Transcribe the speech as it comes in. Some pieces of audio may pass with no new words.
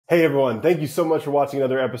Hey everyone, thank you so much for watching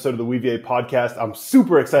another episode of the Weaviate Podcast. I'm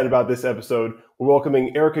super excited about this episode. We're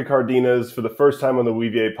welcoming Erika Cardenas for the first time on the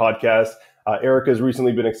Weaviate Podcast. Erika has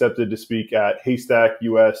recently been accepted to speak at Haystack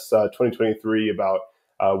US 2023 about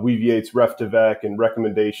Weaviate's ref to vec and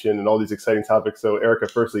recommendation and all these exciting topics. So Erika,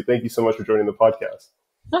 firstly, thank you so much for joining the podcast.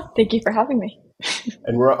 Oh, thank you for having me.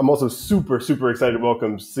 And I'm also super excited to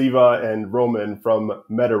welcome Siva and Roman from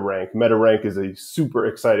Metarank. Metarank is a super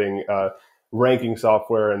exciting ranking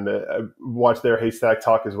software, and watch their Haystack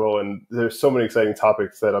talk as well. And there's so many exciting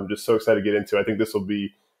topics that I'm just so excited to get into. I think this will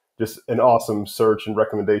be just an awesome search and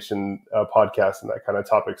recommendation podcast and that kind of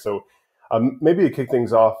topic. So maybe to kick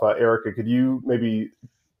things off, Erika, could you maybe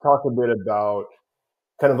talk a bit about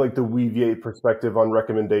kind of like the Weaviate perspective on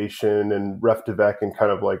recommendation and ref to vec and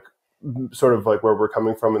kind of like sort of like where we're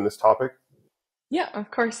coming from in this topic? Yeah,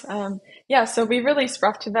 of course. So we released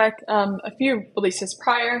ref to vec a few releases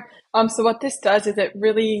prior. So what this does is it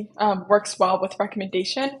really works well with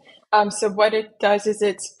recommendation. So what it does is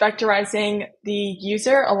it's vectorizing the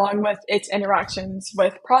user along with its interactions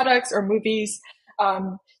with products or movies.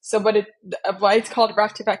 So why it's called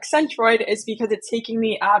ref to vec centroid is because it's taking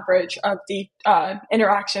the average of the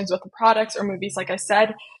interactions with the products or movies, like I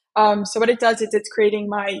said. So what it does is it's creating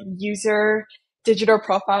my user digital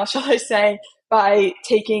profile, shall I say, by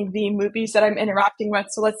taking the movies that I'm interacting with.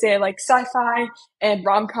 So let's say I like sci-fi and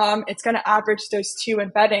rom-com, it's going to average those two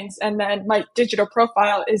embeddings. And then my digital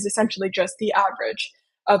profile is essentially just the average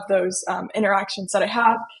of those interactions that I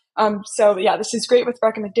have. So yeah, this is great with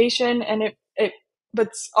recommendation. And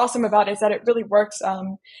what's awesome about it is that it really works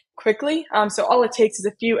quickly. So all it takes is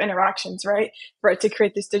a few interactions, right, for it to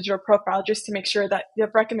create this digital profile, just to make sure that the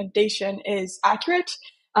recommendation is accurate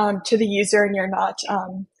to the user and you're not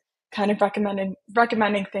kind of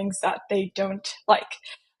recommending things that they don't like.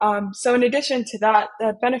 So in addition to that,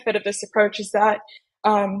 the benefit of this approach is that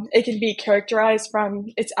it can be characterized from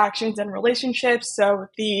its actions and relationships. So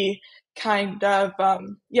the kind of,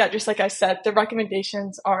 just like I said, the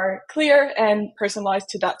recommendations are clear and personalized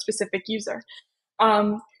to that specific user.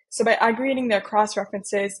 So by aggregating their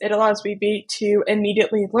cross-references, it allows Weaviate to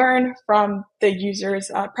immediately learn from the user's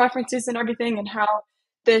preferences and everything, and how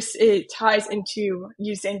it ties into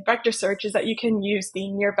using vector search is that you can use the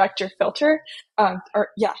near vector filter,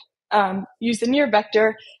 use the near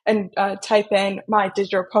vector and type in my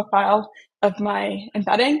digital profile of my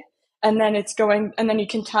embedding, and then you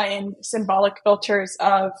can tie in symbolic filters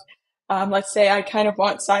of, let's say I kind of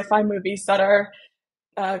want sci-fi movies that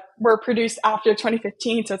were produced after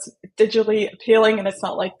 2015, so it's digitally appealing and it's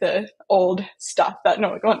not like the old stuff that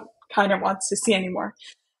no one kind of wants to see anymore.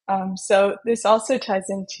 So this also ties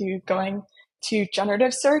into going to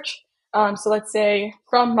generative search. So let's say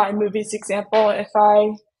from my movies example, if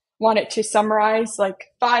I wanted to summarize like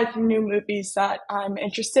 5 new movies that I'm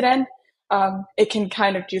interested in, it can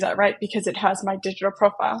kind of do that, right? Because it has my digital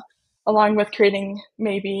profile, along with creating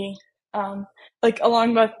maybe, I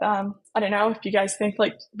don't know if you guys think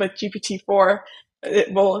like with GPT-4,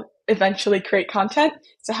 it will eventually create content.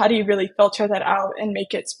 So how do you really filter that out and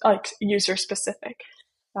make it like user specific?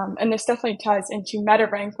 And this definitely ties into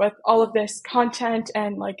Metarank with all of this content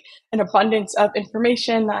and like an abundance of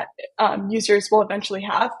information that users will eventually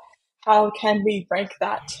have. How can we rank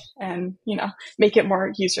that and, make it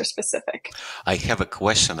more user specific? I have a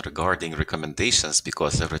question regarding recommendations,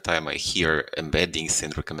 because every time I hear embeddings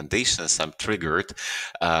in recommendations, I'm triggered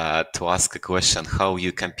to ask a question, how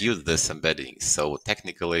you compute this embedding. So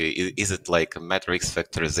technically, is it like a matrix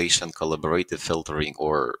factorization, collaborative filtering,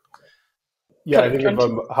 or... Yeah, I think if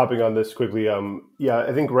I'm hopping on this quickly,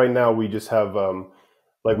 I think right now we just have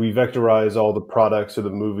we vectorize all the products or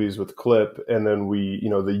the movies with clip, and then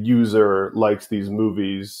the user likes these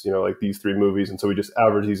movies, like these 3 movies, and so we just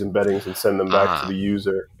average these embeddings and send them back to the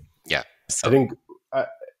user. Yeah. So. I think,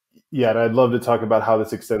 and I'd love to talk about how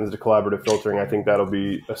this extends to collaborative filtering. I think that'll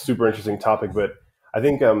be a super interesting topic, but I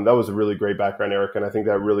think that was a really great background, Erika, and I think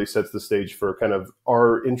that really sets the stage for kind of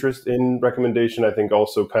our interest in recommendation. I think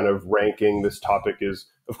also kind of ranking this topic is,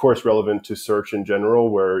 of course, relevant to search in general,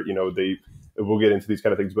 where, we'll get into these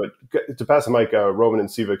kind of things. But to pass the mic, Roman and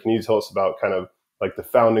Siva, can you tell us about kind of like the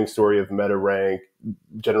founding story of Metarank,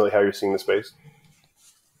 generally how you're seeing the space?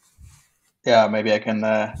 Yeah, maybe I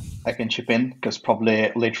can chip in, because probably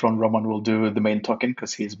later on Roman will do the main talking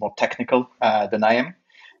because he's more technical than I am.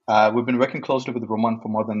 We've been working closely with Roman for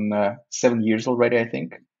more than 7 years already, I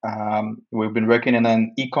think. We've been working in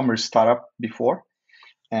an e-commerce startup before,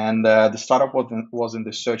 and the startup was in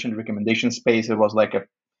the search and recommendation space.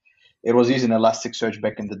 It was using Elasticsearch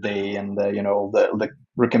back in the day, and the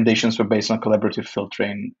recommendations were based on collaborative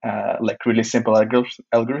filtering, like really simple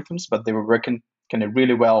algorithms, but they were working kind of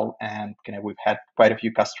really well, and kind of we've had quite a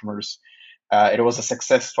few customers. It was a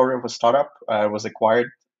success story of a startup. It was acquired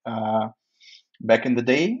back in the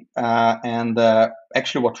day. And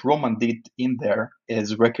actually what Roman did in there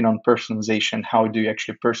is working on personalization. How do you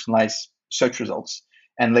actually personalize search results?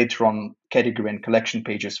 And later on, category and collection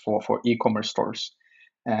pages for e-commerce stores.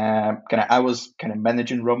 I was kind of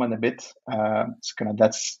managing Roman a bit. So kind of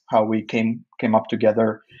that's how we came up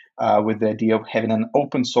together with the idea of having an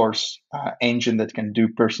open source engine that can do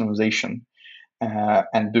personalization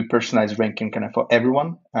and do personalized ranking kind of for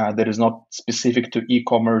everyone that is not specific to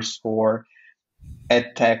e-commerce or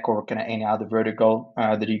ed tech or kind of any other vertical,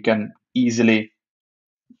 that you can easily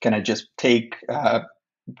kind of just take,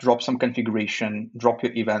 drop some configuration, drop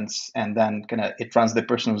your events, and then kind of it runs the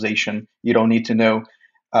personalization. You don't need to know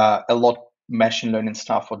a lot machine learning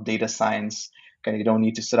stuff or data science. Kind of you don't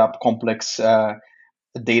need to set up complex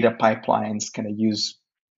data pipelines, kind of use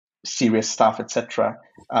serious stuff, etc.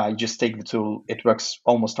 You just take the tool; it works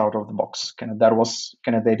almost out of the box. Kind of that was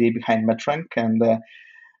kind of the idea behind Metarank, and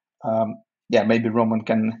yeah, maybe Roman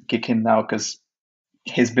can kick in now because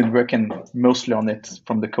he's been working mostly on it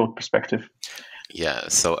from the code perspective. Yeah,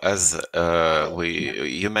 so as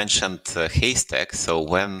you mentioned Haystack, so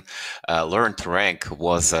when Learn to Rank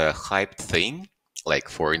was a hyped thing, like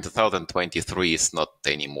for in 2023, it's not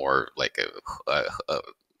anymore like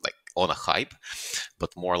like on a hype,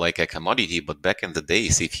 but more like a commodity. But back in the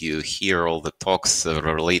days, if you hear all the talks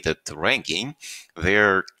related to ranking,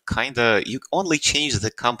 they're kind of, you only change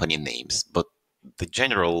the company names, but the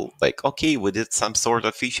general, like, okay, we did some sort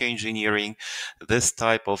of feature engineering, this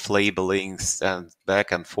type of labelings and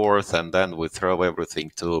back and forth, and then we throw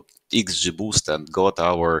everything to XGBoost and got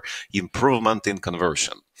our improvement in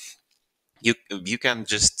conversion. You can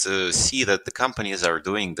just see that the companies are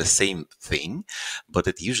doing the same thing, but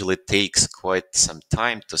it usually takes quite some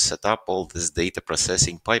time to set up all this data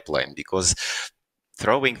processing pipeline, because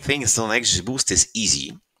throwing things on XGBoost is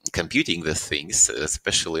easy. Computing the things,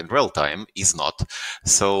 especially in real time, is not.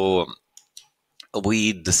 So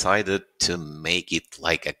we decided to make it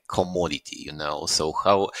like a commodity, So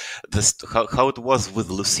how it was with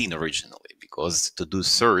Lucene originally, because to do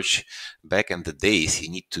search back in the days, you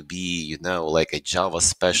need to be, like a Java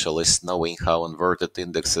specialist, knowing how inverted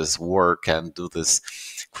indexes work and do this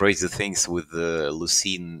crazy things with the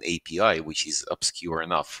Lucene API, which is obscure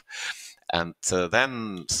enough. And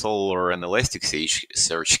then Solr and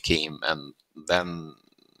Elasticsearch came, and then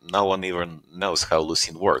no one even knows how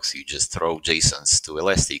Lucene works. You just throw JSONs to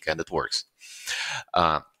Elastic and it works.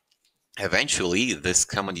 Eventually, this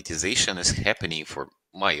commoditization is happening, for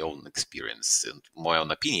my own experience and my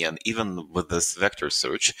own opinion, even with this vector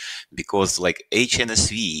search, because like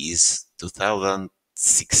HNSV is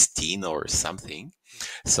 2016 or something.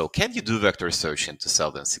 So can you do vector search in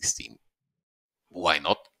 2016? Why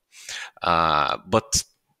not? But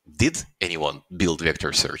did anyone build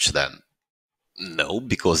vector search then? No,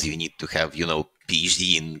 because you need to have,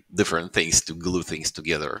 PhD in different things to glue things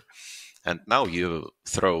together. And now you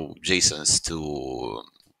throw JSONs to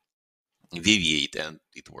Weaviate and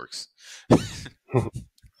it works.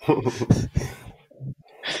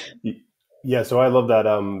 Yeah, so I love that.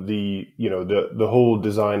 The whole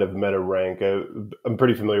design of Metarank. I'm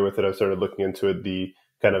pretty familiar with it. I've started looking into it. The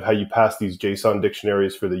kind of how you pass these JSON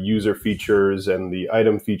dictionaries for the user features and the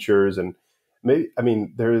item features, and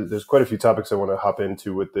there's quite a few topics I want to hop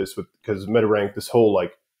into with this, because Metarank, this whole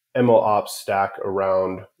like MLOps stack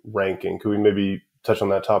around ranking. Could we maybe touch on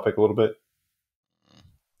that topic a little bit?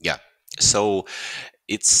 Yeah. So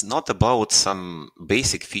it's not about some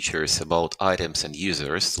basic features about items and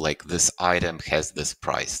users, like this item has this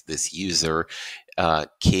price, this user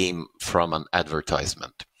came from an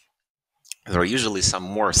advertisement. There are usually some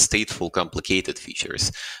more stateful, complicated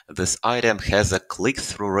features. This item has a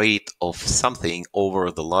click-through rate of something over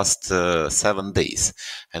the last 7 days,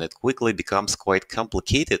 and it quickly becomes quite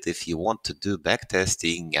complicated if you want to do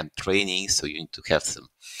backtesting and training, so you need to have some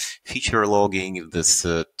feature logging, this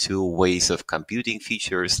two ways of computing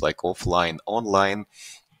features like offline, online.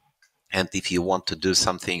 And if you want to do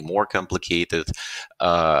something more complicated,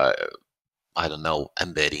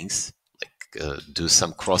 embeddings, do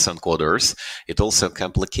some cross encoders, it also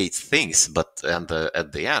complicates things, but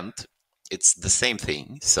at the end, it's the same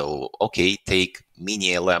thing. So, okay, take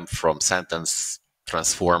mini LM from sentence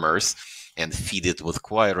transformers and feed it with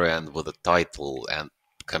query and with a title and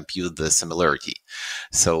compute the similarity.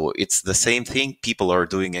 So it's the same thing people are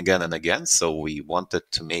doing again and again. So we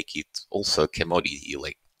wanted to make it also a commodity,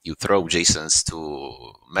 like you throw JSONs to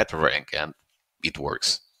Metarank and it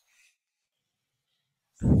works.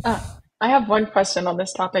 I have one question on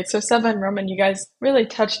this topic. So Seva and Roman, you guys really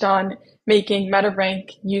touched on making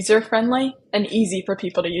Metarank user-friendly and easy for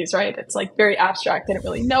people to use, right? It's like very abstract. They don't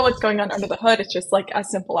really know what's going on under the hood. It's just like as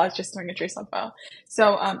simple as just throwing a JSON file.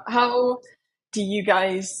 So how do you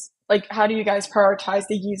guys prioritize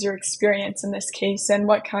the user experience in this case, and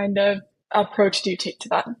what kind of approach do you take to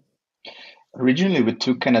that? Originally, we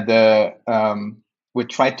took we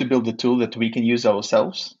tried to build a tool that we can use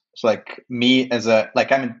ourselves. So like me I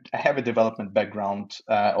have a development background,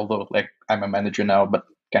 although like I'm a manager now, but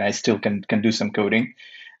I still can do some coding.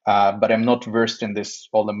 But I'm not versed in this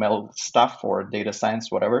all ML stuff or data science,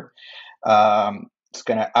 whatever. I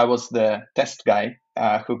was the test guy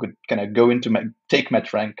who could go into take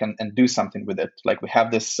Metarank and do something with it. Like we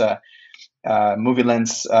have this movie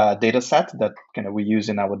lens data set that we use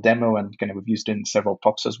in our demo, and we've used in several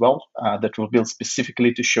talks as well, that will build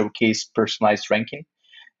specifically to showcase personalized ranking.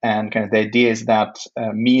 And the idea is that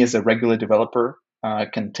me as a regular developer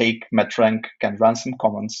can take Metarank, can run some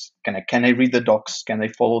commands, can I read the docs, can I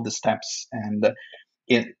follow the steps, and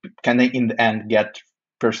can I in the end get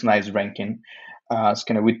personalized ranking. So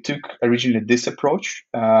we took originally this approach.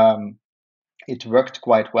 It worked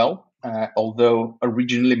quite well, although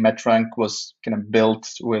originally Metarank was built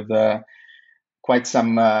with quite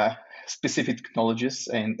some specific technologies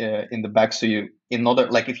in the back. So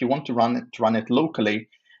if you want to run it locally,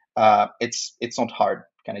 it's not hard.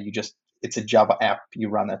 It's a Java app, you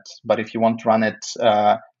run it. But if you want to run it,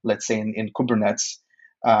 let's say in Kubernetes,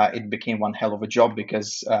 it became one hell of a job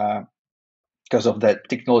because of the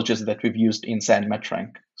technologies that we've used inside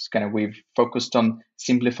Metarank. So we've focused on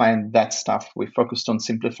simplifying that stuff. We focused on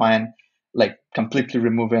simplifying, like completely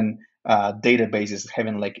removing databases,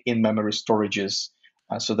 having like in-memory storages,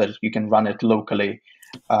 so that you can run it locally.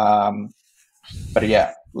 But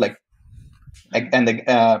yeah,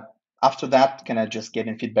 after that, just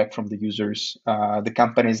getting feedback from the users, the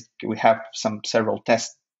companies. We have several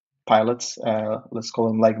test pilots, let's call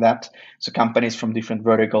them like that. So companies from different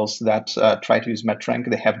verticals that try to use Metarank,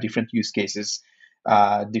 they have different use cases,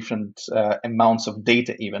 different amounts of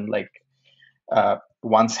data. Even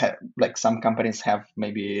some companies have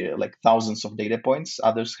maybe like thousands of data points,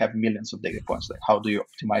 others have millions of data points. Like how do you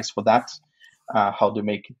optimize for that? How do you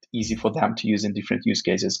make it easy for them to use in different use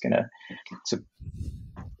cases? So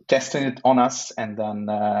testing it on us, and then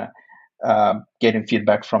getting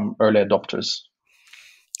feedback from early adopters.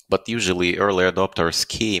 But usually early adopters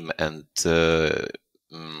came and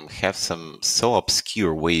have some so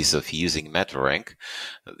obscure ways of using Metarank.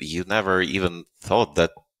 You never even thought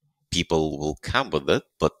that people will come with it.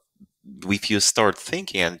 But if you start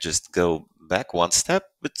thinking and just go back one step,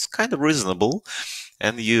 it's kind of reasonable.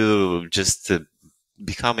 And you just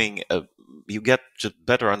you get just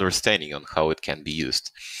better understanding on how it can be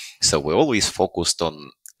used. So we always focused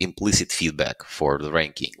on implicit feedback for the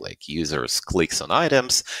ranking, like users clicks on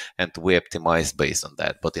items, and we optimize based on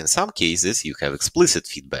that. But in some cases, you have explicit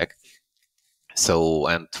feedback. So,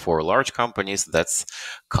 and for large companies, that's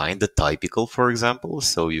kind of typical, for example.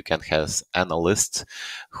 So you can have analysts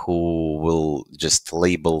who will just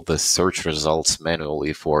label the search results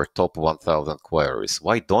manually for top 1,000 queries.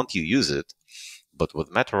 Why don't you use it? But with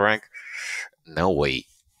Metarank, no way.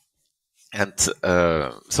 And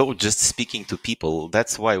so just speaking to people,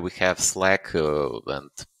 that's why we have Slack, and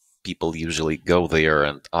people usually go there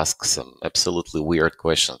and ask some absolutely weird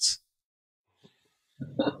questions.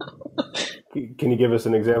 Can you give us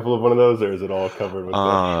an example of one of those, or is it all covered with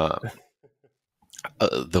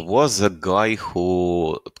there was a guy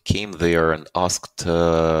who came there and asked,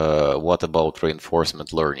 what about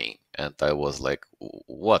reinforcement learning? And I was like,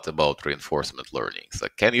 what about reinforcement learning? It's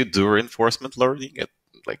like, can you do reinforcement learning?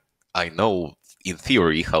 I know in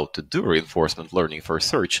theory how to do reinforcement learning for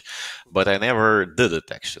search, but I never did it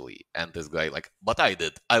actually. And this guy but I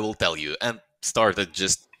did, I will tell you, and started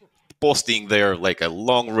just posting there like a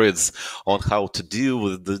long reads on how to deal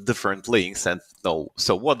with the different links. And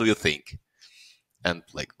so what do you think? And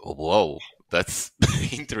whoa, that's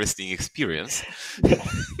interesting experience.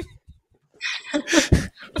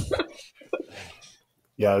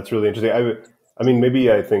 Yeah, it's really interesting.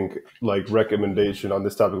 I think recommendation on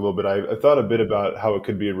this topic a little bit. I thought a bit about how it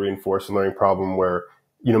could be a reinforcement learning problem where,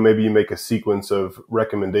 maybe you make a sequence of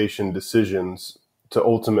recommendation decisions to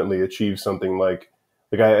ultimately achieve something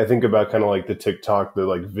I think about kind of like the TikTok,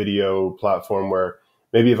 the video platform where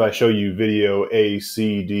maybe if I show you video A,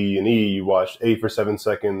 C, D, and E, you watch A for 7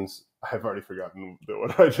 seconds. I've already forgotten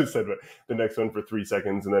what I just said, but the next one for 3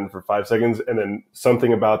 seconds and then for 5 seconds. And then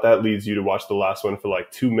something about that leads you to watch the last one for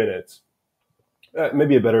 2 minutes.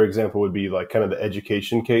 Maybe a better example would be kind of the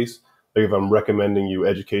education case. Like if I'm recommending you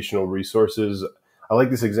educational resources, I like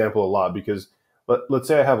this example a lot because let's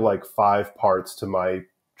say I have 5 parts to my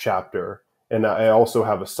chapter. And I also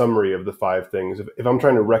have a summary of the 5 things. If I'm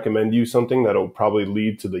trying to recommend you something that'll probably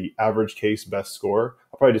lead to the average case best score,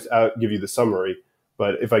 I'll probably just give you the summary.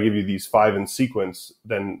 But if I give you these 5 in sequence,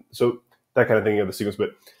 then so that kind of thing of the sequence. But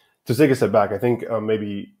to take a step back, I think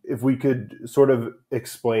maybe if we could sort of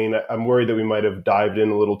explain, I'm worried that we might have dived in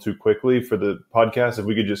a little too quickly for the podcast. If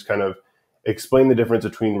we could just kind of explain the difference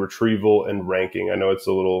between retrieval and ranking. I know it's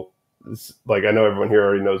a little, I know everyone here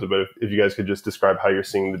already knows it, but if you guys could just describe how you're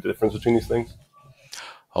seeing the difference between these things.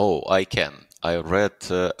 Oh, I can. I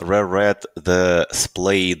reread the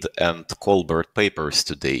Splade and Colbert papers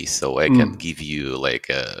today, so I can give you like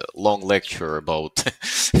a long lecture about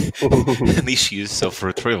issues of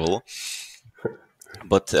retrieval.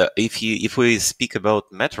 But if we speak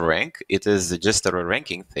about Metarank, it is just a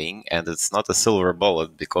ranking thing, and it's not a silver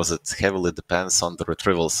bullet because it heavily depends on the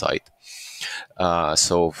retrieval side.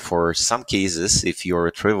 So for some cases, if your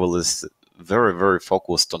retrieval is very, very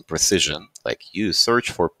focused on precision, like you search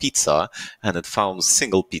for pizza and it found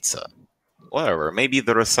single pizza, whatever, maybe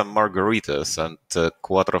there are some margaritas and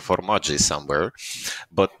quattro formaggi somewhere,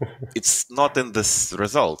 but it's not in this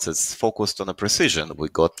results. It's focused on a precision. We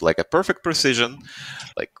got like a perfect precision,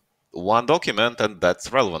 like one document, and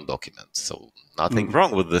that's relevant document. So nothing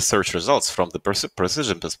wrong with the search results from the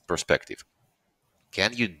precision perspective.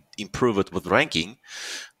 Can you improve it with ranking?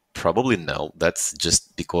 Probably no. That's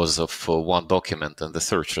just because of one document and the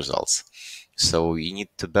search results. So you need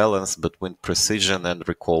to balance between precision and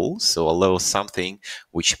recall. So allow something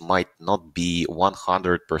which might not be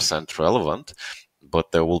 100% relevant,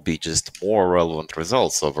 but there will be just more relevant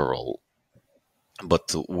results overall.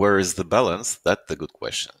 But where is the balance? That's a good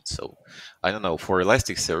question. So I don't know. For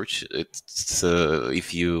Elasticsearch, it's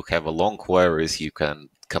if you have a long queries, you can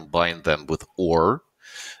combine them with OR.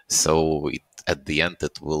 So at the end,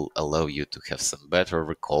 it will allow you to have some better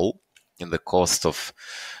recall in the cost of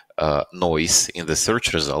noise in the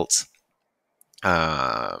search results.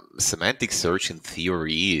 Semantic search, in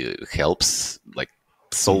theory, helps, like,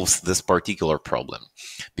 solves this particular problem.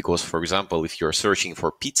 Because, for example, if you're searching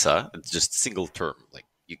for pizza, it's just single term. Like,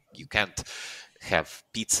 you can't have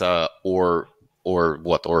pizza or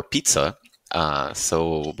pizza.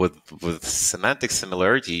 So with semantic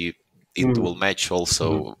similarity, it will match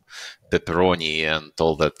also pepperoni and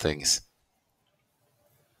all that things.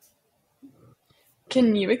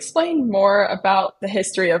 Can you explain more about the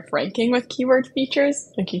history of ranking with keyword features?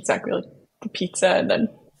 Like exactly like the pizza and then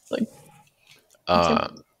like...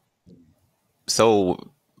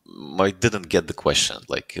 So I didn't get the question.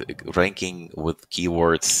 Like ranking with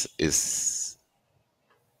keywords is...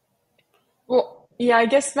 Well, yeah, I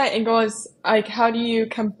guess my angle is like, how do you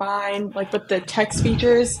combine like with the text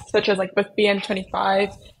features, such as like with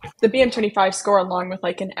BM25, the BM25 score along with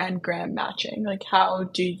like an n-gram matching? Like, how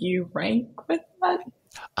do you rank with that?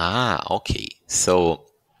 Okay. So,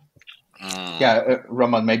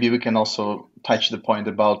 Roman, maybe we can also touch the point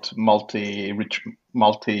about multi,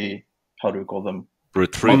 how do we call them?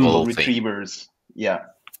 Retrieval retrievers. Yeah.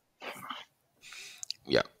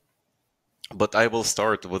 Yeah. But I will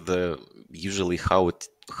start with usually how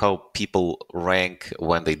people rank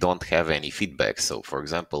when they don't have any feedback. So, for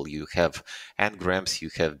example, you have n-grams, you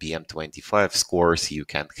have BM25 scores, you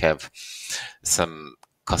can have some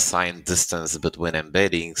cosine distance between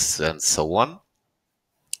embeddings, and so on.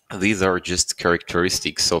 These are just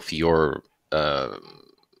characteristics of your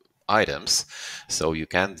items. So you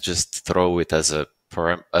can't just throw it as a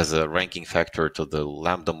ranking factor to the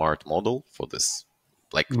lambda mart model for this.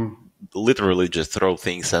 Like literally just throw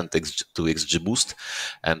things and to XGBoost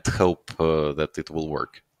and hope that it will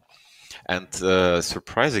work. And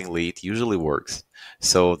surprisingly, it usually works.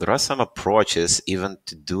 So there are some approaches even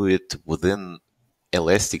to do it within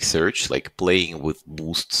Elasticsearch, like playing with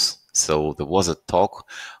boosts. So there was a talk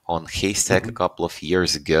on Haystack a couple of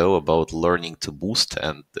years ago about learning to boost,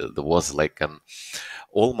 and there was like an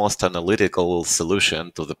almost analytical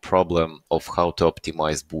solution to the problem of how to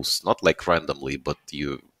optimize boosts. Not like randomly, but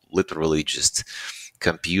you literally just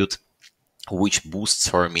compute which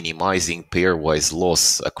boosts are minimizing pairwise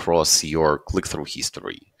loss across your click-through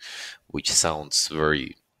history, which sounds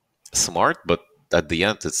very smart, but at the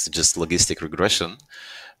end it's just logistic regression,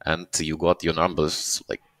 and you got your numbers,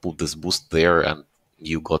 like put this boost there and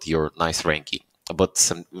you got your nice ranking.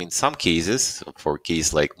 But in some cases, for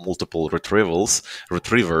case like multiple retrievers,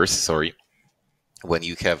 when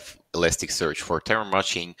you have Elasticsearch for term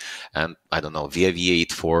matching and I don't know,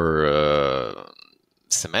 Weaviate for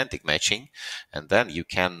semantic matching, and then you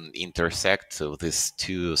can intersect these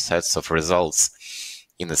two sets of results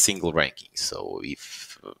in a single ranking. So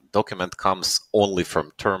if document comes only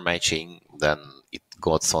from term matching, then it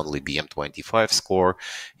got only BM25 score.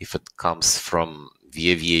 If it comes from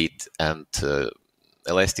Weaviate and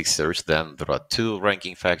Elasticsearch, then there are two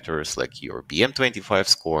ranking factors, like your BM25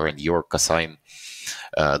 score and your cosine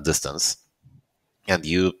distance, and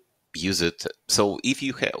you use it. So if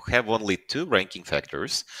you have only two ranking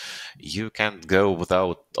factors, you can go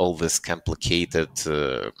without all this complicated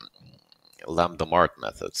lambda mart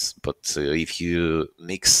methods. But if you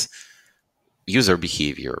mix user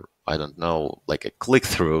behavior, I don't know, like a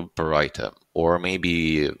click-through per item, or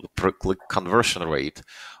maybe per click conversion rate,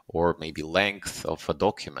 or maybe length of a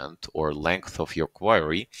document, or length of your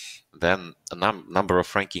query, then a number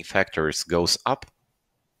of ranking factors goes up,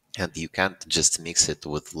 and you can't just mix it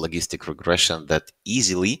with logistic regression that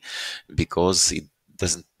easily, because it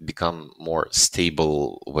doesn't become more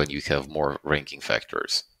stable when you have more ranking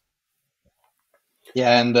factors.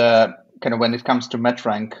 Yeah, and kind of when it comes to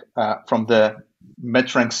Metarank, from the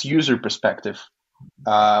Metarank's user perspective,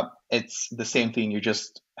 it's the same thing. You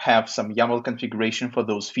just have some YAML configuration for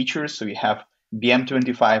those features. So you have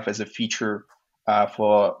BM25 as a feature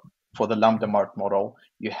for the lambda mart model.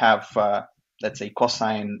 You have let's say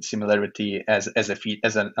cosine similarity as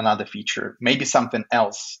another feature, maybe something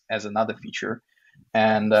else as another feature,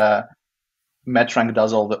 and Metarank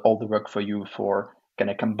does all the work for you for kind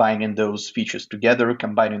of combining those features together,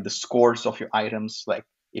 combining the scores of your items. Like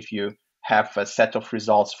if you have a set of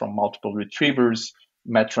results from multiple retrievers,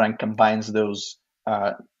 Metarank combines those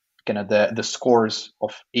kind of the scores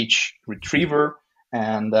of each retriever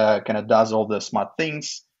and kind of does all the smart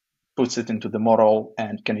things, puts it into the model,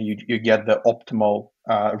 and kind of you get the optimal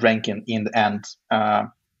ranking in the end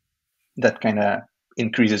that kind of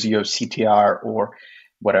increases your CTR or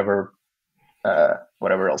whatever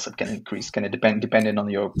else it can increase, kind of depending on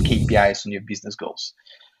your KPIs and your business goals.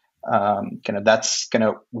 Kind of that's kind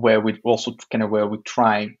of where we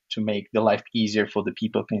try to make the life easier for the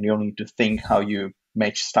people. Kind of you only need to think how you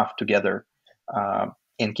match stuff together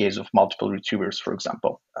in case of multiple retrievers, for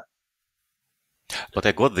example. But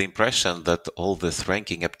I got the impression that all this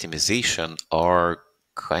ranking optimization are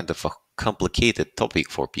kind of a complicated topic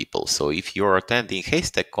for people. So if you're attending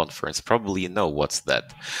Haystack conference, probably you know what's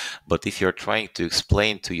that. But if you're trying to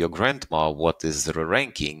explain to your grandma what is the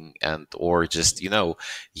ranking, and or just,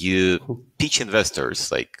 you pitch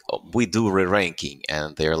investors like, oh, we do re-ranking,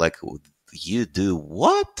 and they're like, you do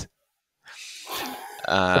what?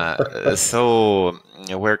 So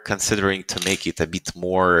we're considering to make it a bit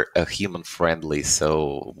more human friendly.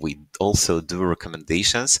 So we also do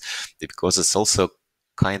recommendations, because it's also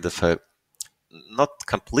kind of not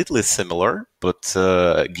completely similar, but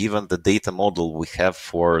given the data model we have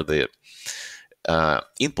for the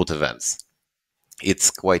input events, it's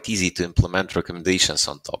quite easy to implement recommendations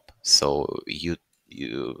on top. So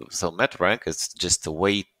so Metarank is just a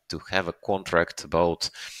way to have a contract about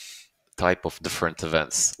type of different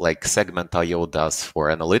events, like Segment.io does for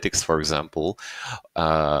analytics, for example.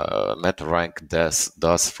 Metarank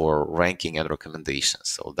does for ranking and recommendations.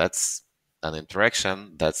 So that's an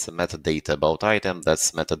interaction, that's a metadata about item,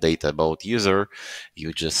 that's metadata about user.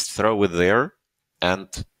 You just throw it there and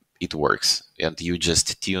it works. And you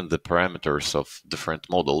just tune the parameters of different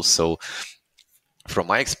models. So from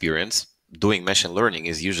my experience, doing machine learning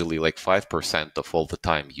is usually like 5% of all the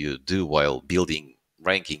time you do while building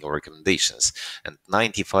ranking or recommendations, and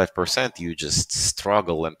 95% you just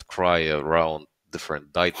struggle and cry around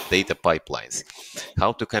different data pipelines.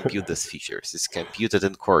 How to compute these features? It's computed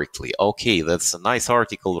incorrectly. Okay, that's a nice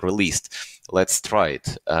article released. Let's try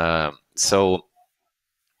it. But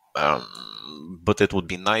it would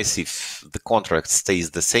be nice if the contract stays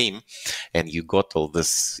the same and you got all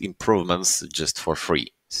these improvements just for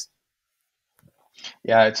free.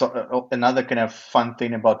 Yeah, it's another kind of fun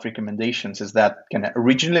thing about recommendations is that kind of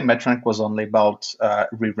originally Metarank was only about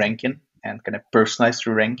re-ranking and kind of personalized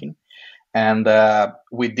re-ranking. And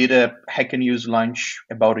we did a Hacker News launch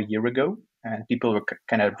about a year ago, and people were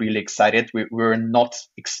kind of really excited. We were not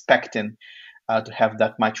expecting to have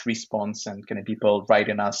that much response and kind of people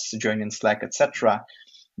writing us, joining Slack, etc.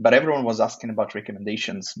 But everyone was asking about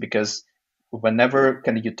recommendations, because whenever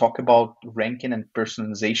kind of you talk about ranking and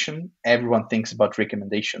personalization, everyone thinks about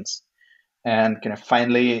recommendations. And kind of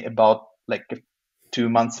finally, about like 2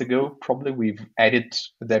 months ago, probably, we've added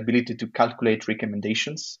the ability to calculate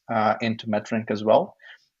recommendations into Metarank as well.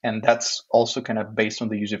 And that's also kind of based on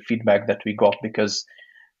the user feedback that we got, because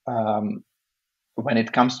when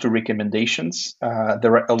it comes to recommendations,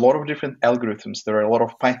 there are a lot of different algorithms. There are a lot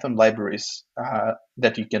of Python libraries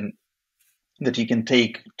that you can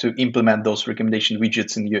take to implement those recommendation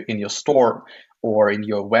widgets in your store or in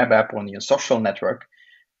your web app or on your social network.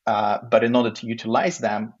 But in order to utilize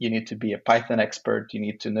them, you need to be a Python expert. You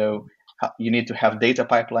need to know you need to have data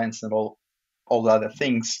pipelines and all the other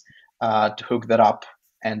things to hook that up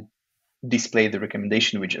and display the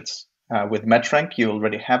recommendation widgets. With Metarank, you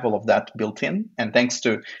already have all of that built in, and thanks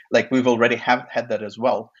to we've already had that as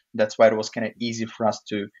well. That's why it was kind of easy for us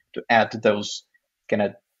to add those kind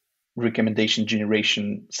of recommendation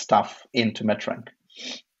generation stuff into Metarank.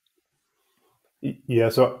 Yeah,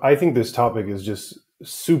 so I think this topic is just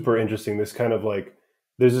super interesting. This kind of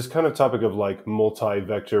there's this kind of topic of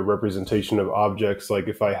multi-vector representation of objects. Like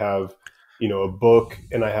if I have, a book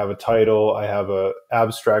and I have a title, I have a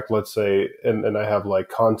abstract, let's say, and I have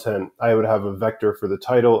content, I would have a vector for the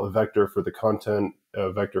title, a vector for the content,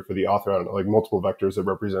 a vector for the author, I don't know, multiple vectors that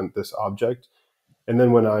represent this object. And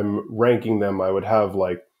then when I'm ranking them, I would have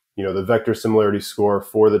the vector similarity score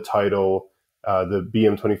for the title, the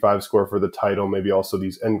BM25 score for the title, maybe also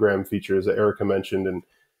these n-gram features that Erika mentioned, and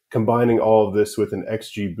combining all of this with an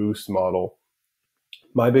XGBoost model.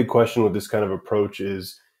 My big question with this kind of approach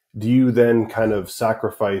is, do you then kind of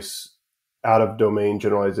sacrifice out of domain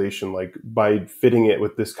generalization? By fitting it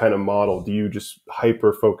with this kind of model, do you just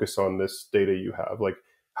hyper focus on this data you have?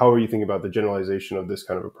 How are you thinking about the generalization of this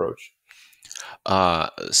kind of approach?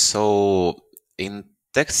 So in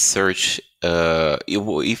text search,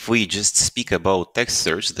 if we just speak about text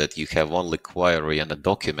search, that you have only query and a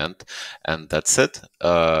document and that's it,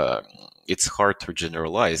 it's hard to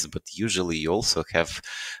generalize, but usually you also have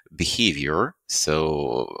behavior.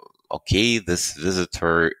 So, okay, this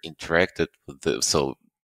visitor interacted with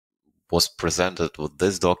was presented with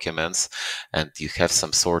these documents, and you have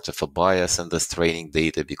some sort of a bias in this training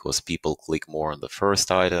data because people click more on the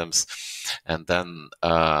first items, and then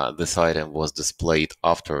this item was displayed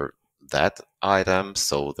after that item,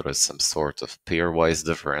 so there is some sort of pairwise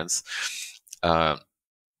difference.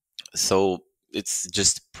 So it's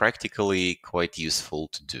just practically quite useful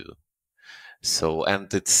to do. So,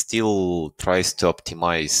 and it still tries to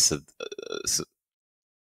optimize.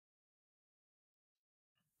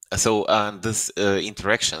 These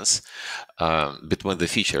interactions between the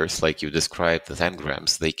features, like you described, the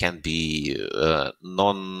n-grams, they can be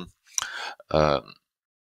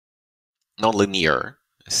non-linear.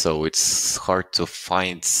 So it's hard to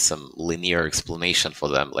find some linear explanation for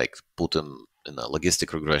them, like put them in a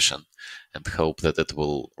logistic regression and hope that it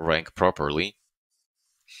will rank properly.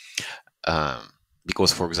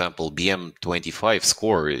 Because, for example, BM25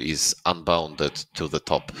 score is unbounded to the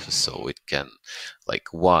top, so it can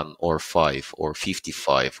 1 or 5 or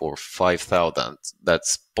 55 or 5,000.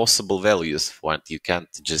 That's possible values, and you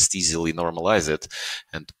can't just easily normalize it,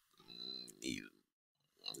 and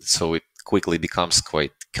so it quickly becomes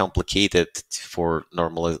quite complicated for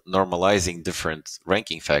normalizing different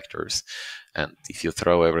ranking factors. And if you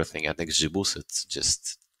throw everything at XGBoost, it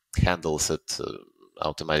just handles it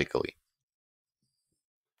automatically.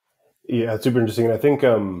 Yeah, it's super interesting. And I think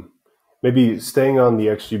maybe staying on the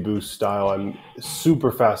XGBoost style, I'm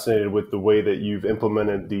super fascinated with the way that you've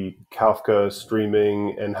implemented the Kafka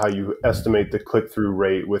streaming and how you estimate the click-through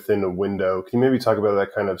rate within a window. Can you maybe talk about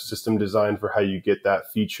that kind of system design for how you get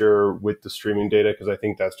that feature with the streaming data? Because I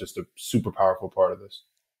think that's just a super powerful part of this.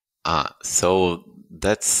 So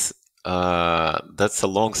that's a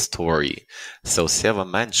long story. So Seva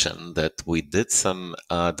mentioned that we did some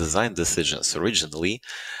design decisions originally.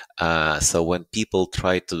 So when people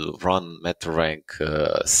try to run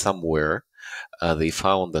Metarank somewhere, they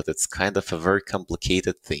found that it's kind of a very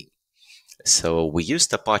complicated thing. So we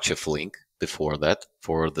used Apache Flink before that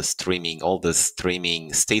for the streaming, all the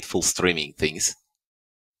streaming, stateful streaming things.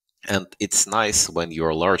 And it's nice when you're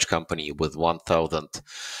a large company with 1,000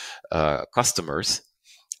 customers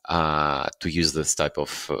to use this type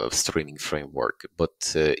of streaming framework.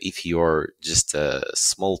 But if you're just a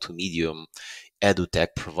small to medium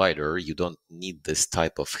edutech provider, you don't need this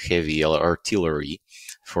type of heavy artillery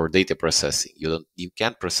for data processing. You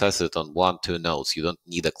can't process it on 1-2 nodes. You don't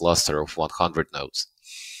need a cluster of 100 nodes.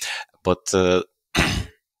 But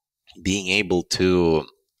being able to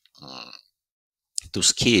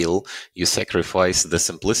scale, you sacrifice the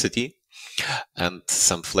simplicity and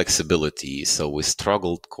some flexibility. So we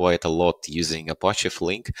struggled quite a lot using Apache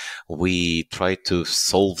Flink. We tried to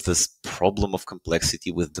solve this problem of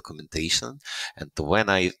complexity with documentation. And when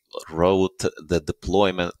I wrote the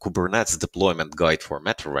Kubernetes deployment guide for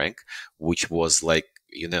Metarank, which was like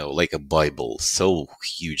a Bible, so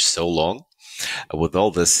huge, so long, with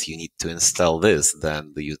all this, you need to install this.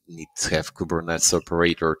 Then you need to have Kubernetes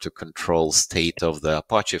operator to control state of the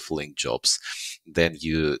Apache Flink jobs. Then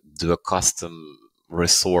you do a custom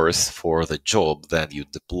resource for the job, then you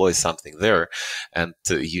deploy something there, and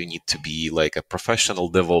you need to be like a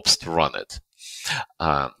professional DevOps to run it.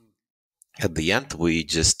 At the end, we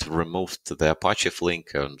just removed the Apache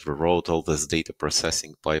Flink and rewrote all this data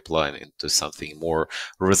processing pipeline into something more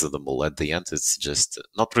reasonable. At the end, it's just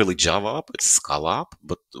not really Java app, it's Scala app,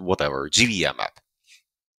 but whatever, JVM app.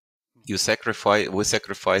 We sacrifice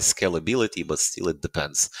scalability, but still it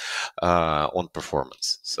depends on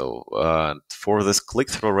performance. So for this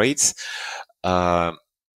click-through rates,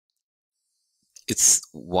 it's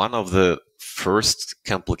one of the first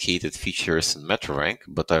complicated features in Metarank,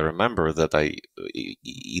 but I remember that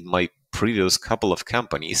in my previous couple of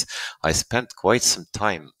companies, I spent quite some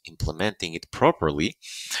time implementing it properly,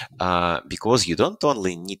 because you don't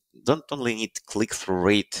only need click-through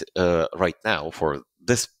rate right now for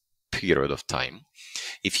this period of time.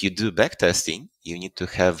 If you do backtesting, you need to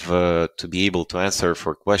have to be able to answer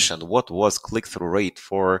for question, what was click-through rate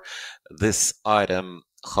for this item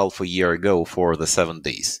half a year ago for the 7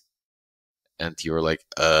 days? And you're like,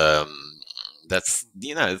 that's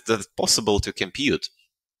possible to compute.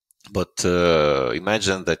 But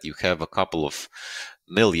imagine that you have a couple of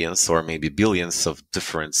millions or maybe billions of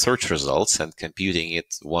different search results, and computing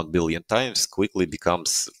it 1 billion times quickly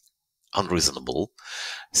becomes unreasonable.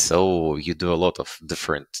 So you do a lot of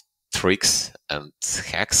different tricks and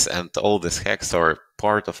hacks, and all these hacks are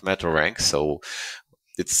part of Metarank. So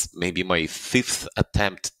it's maybe my 5th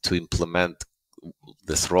attempt to implement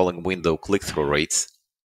this rolling window click-through rates.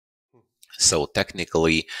 So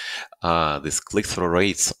technically, these click-through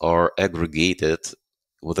rates are aggregated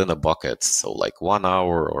within a bucket. So like 1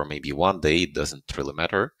 hour or maybe 1 day, it doesn't really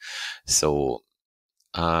matter. So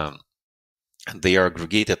they are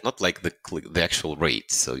aggregated not like the actual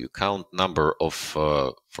rate. So you count number of,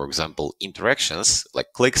 for example, interactions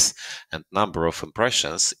like clicks and number of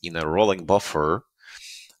impressions in a rolling buffer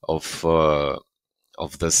of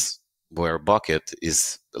this, where bucket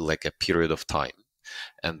is like a period of time.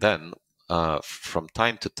 And then from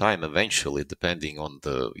time to time, eventually, depending on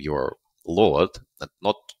your load, and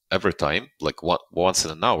not every time, like once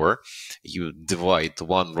in an hour, you divide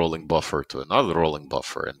one rolling buffer to another rolling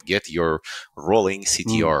buffer and get your rolling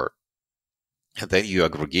CTR. And then you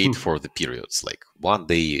aggregate for the periods, like 1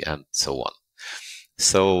 day and so on.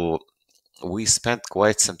 So we spent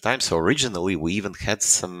quite some time. So originally, we even had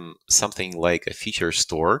something like a feature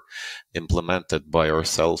store implemented by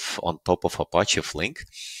ourselves on top of Apache Flink,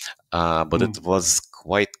 but it was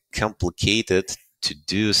quite complicated to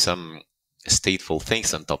do some stateful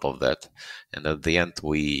things on top of that. And at the end,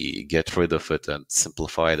 we get rid of it and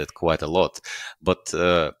simplified it quite a lot. But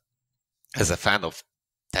as a fan of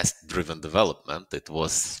test-driven development, it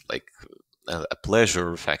was like a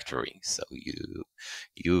pleasure factory. So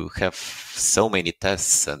you have so many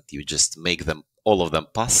tests, and you just make them, all of them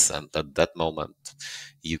pass, and at that moment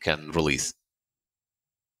you can release.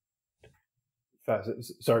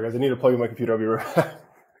 Fast. Sorry guys, I need to plug in my computer. I'll be right.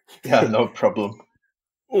 Yeah, no problem.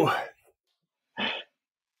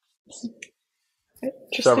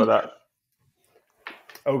 Sorry about that.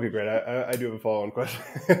 Okay, great. I do have a follow-on question.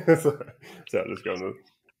 so I'll just go with.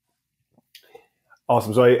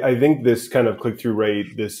 Awesome. So I think this kind of click-through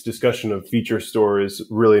rate, this discussion of feature store is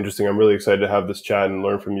really interesting. I'm really excited to have this chat and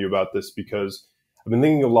learn from you about this, because I've been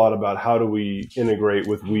thinking a lot about how do we integrate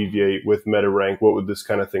with Weaviate, with Metarank, what would this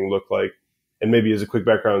kind of thing look like? And maybe as a quick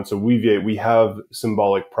background, so Weaviate, we have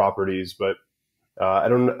symbolic properties, but I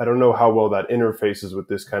don't know how well that interfaces with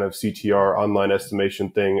this kind of CTR online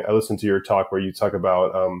estimation thing. I listened to your talk where you talk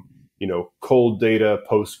about, cold data,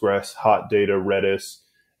 Postgres, hot data, Redis,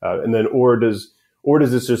 and then or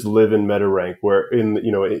does this just live in Metarank, where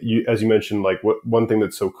as you mentioned, like one thing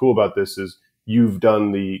that's so cool about this is you've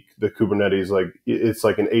done the Kubernetes, like it's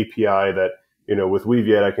like an API that, with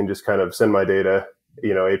Weaviate, I can just kind of send my data,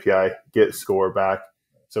 API, get score back.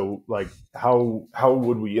 So like how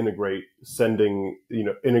would we integrate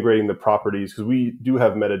integrating the properties? Because we do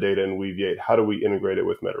have metadata in Weaviate. How do we integrate it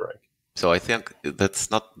with Metarank? So I think that's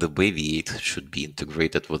not the way Weaviate should be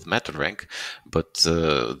integrated with Metarank, but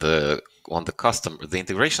the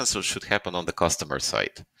integrations should happen on the customer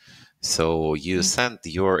side. So you send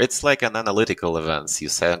it's like an analytical events you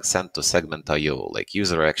send to Segment.io, like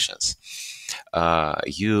user actions.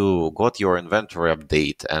 You got your inventory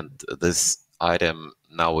update, and this item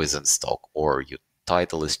now is in stock, or your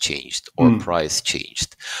title is changed, or price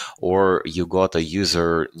changed, or you got a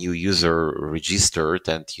new user registered,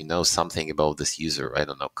 and you know something about this user, I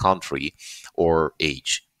don't know, country or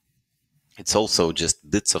age. It's also just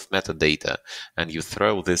bits of metadata, and you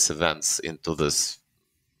throw these events into the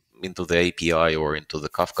API or into the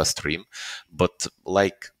Kafka stream. But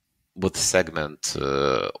like with Segment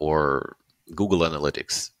or Google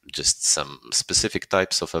Analytics, just some specific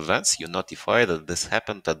types of events, you notify that this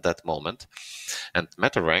happened at that moment. And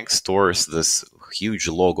Metarank stores this huge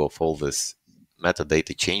log of all this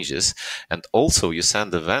metadata changes. And also you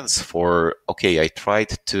send events for, okay, I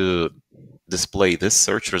tried to display this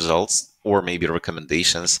search results or maybe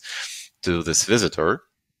recommendations to this visitor.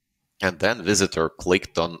 And then visitor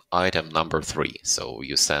clicked on item number 3. So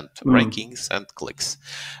you send rankings and clicks.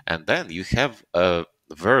 And then you have a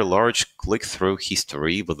very large click-through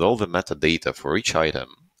history with all the metadata for each item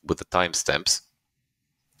with the timestamps.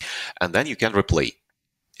 And then you can replay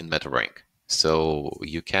in Metarank. So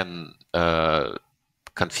you can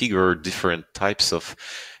configure different types of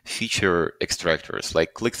feature extractors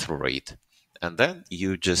like click-through rate. And then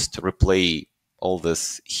you just replay all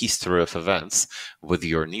this history of events with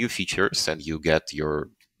your new features, and you get your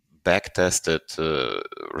back-tested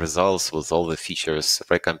results with all the features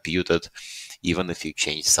recomputed, even if you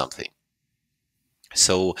change something.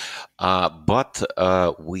 So, but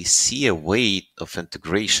we see a way of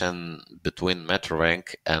integration between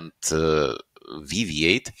Metarank and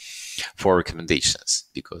Weaviate for recommendations,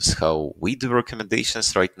 because how we do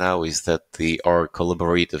recommendations right now is that they are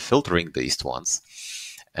collaborative filtering based ones.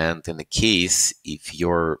 And in the case, if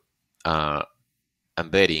your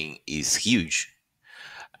embedding is huge,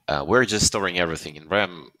 we're just storing everything in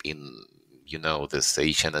RAM in, this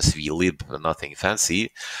HNSV lib, nothing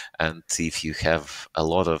fancy. And if you have a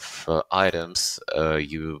lot of items,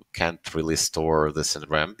 you can't really store this in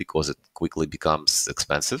RAM because it quickly becomes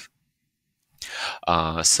expensive.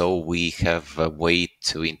 So we have a way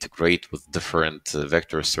to integrate with different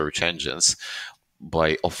vector search engines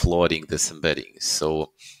by offloading this embedding.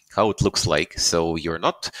 So how it looks like, so you're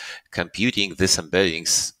not computing these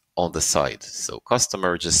embeddings on the side. So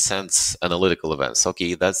customer just sends analytical events.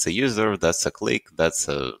 Okay, that's a user, that's a click, that's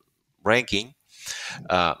a ranking.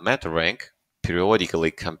 Metarank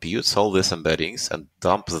periodically computes all these embeddings and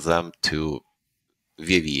dumps them to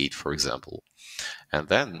Weaviate, for example. And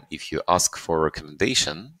then if you ask for a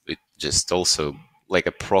recommendation, it just also like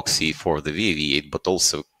a proxy for the Weaviate, but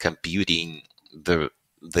also computing the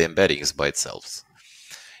embeddings by itself.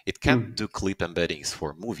 It can't do clip embeddings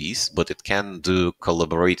for movies, but it can do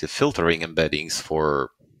collaborative filtering embeddings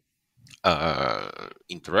for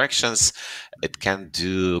interactions. It can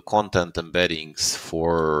do content embeddings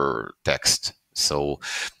for text. So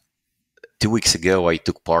 2 weeks ago, I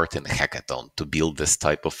took part in a hackathon to build this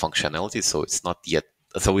type of functionality. So it's not yet,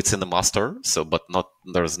 so it's in the master. So, but not,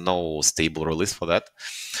 there's no stable release for that.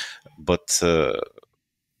 But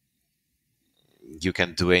you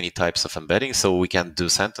can do any types of embedding. So we can do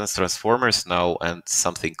sentence transformers now and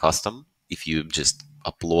something custom if you just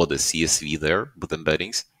upload a CSV there with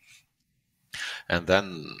embeddings. And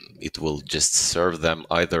then it will just serve them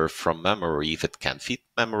either from memory if it can fit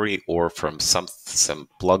memory, or from some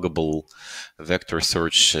pluggable vector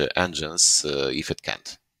search engines if it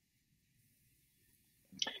can't.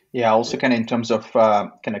 Yeah, also kind of in terms of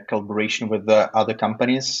kind of collaboration with the other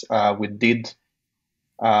companies, we did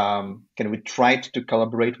we tried to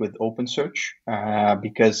collaborate with OpenSearch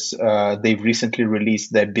because they've recently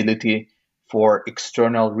released the ability for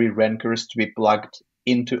external re-rankers to be plugged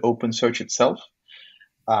into OpenSearch itself.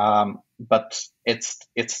 But it's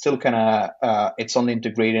still kind of it's only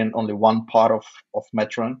integrating only one part of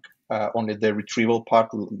Metarank, only the retrieval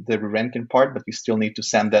part, the re-ranking part, but you still need to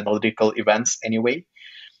send the analytical events anyway.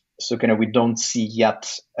 So kind of we don't see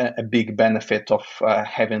yet a big benefit of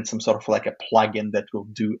having some sort of like a plugin that will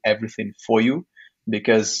do everything for you,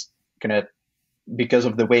 because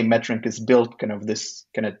of the way Metarank is built,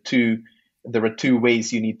 there are two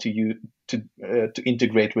ways you need to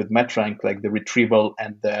integrate with Metarank, like the retrieval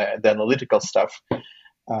and the analytical stuff.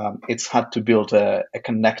 It's hard to build a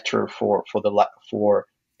connector for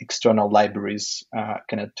external libraries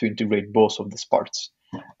to integrate both of these parts.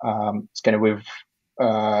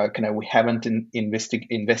 We haven't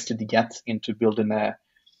invested yet into building a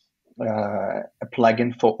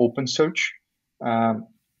plugin for OpenSearch.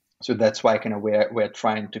 So that's why we're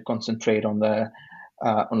trying to concentrate on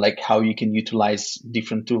like how you can utilize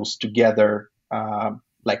different tools together,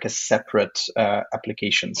 like as separate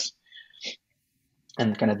applications.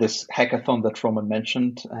 And this hackathon that Roman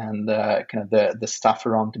mentioned, and the stuff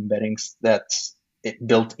around embeddings that's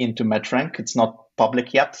built into Metarank, it's not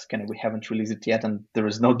public yet. We haven't released it yet, and there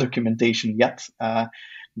is no documentation yet,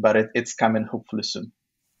 but it's coming hopefully soon.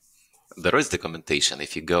 There is documentation.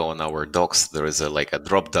 If you go on our docs, there is a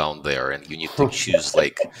drop down there, and you need to choose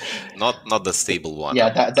not the stable one.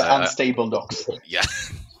 Yeah, the unstable docs. Yeah.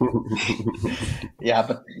 Yeah,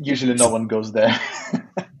 but usually no one goes there.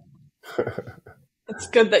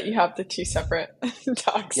 good that you have the two separate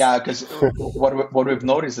docs. Yeah, because what we've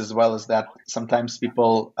noticed as well is that sometimes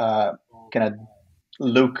people kind of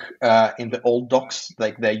look in the old docs,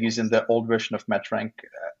 like they're using the old version of Metarank.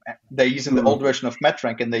 They're using the old version of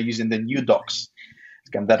Metarank and they're using the new docs.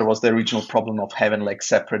 And that was the original problem of having like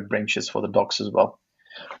separate branches for the docs as well.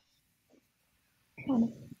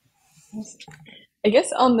 I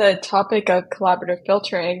guess on the topic of collaborative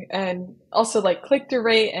filtering and also like click-through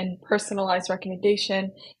rate and personalized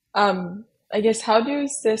recommendation, I guess how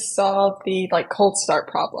does this solve the like cold start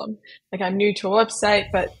problem? Like I'm new to a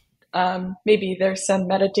website, but maybe there's some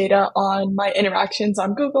metadata on my interactions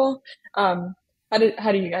on Google. How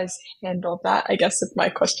do you guys handle that? I guess if my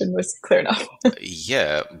question was clear enough.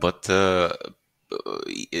 Yeah, but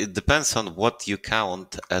it depends on what you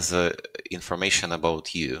count as information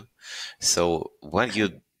about you. So when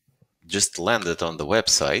you just landed on the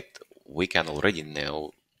website, we can already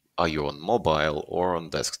know, are you on mobile or on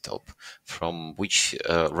desktop, from which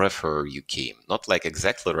refer you came. Not like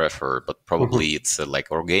exactly refer, but probably it's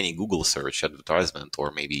like organic Google search advertisement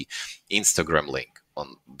or maybe Instagram link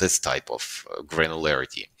on this type of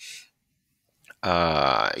granularity.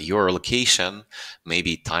 Your location,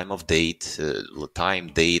 maybe time of date, time,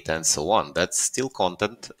 date, and so on. That's still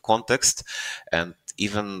context. And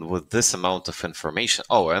even with this amount of information,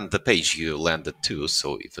 and the page you landed to.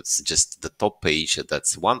 So if it's just the top page,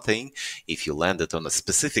 that's one thing. If you landed on a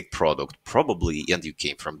specific product, probably, and you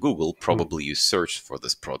came from Google, probably you searched for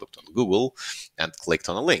this product on Google and clicked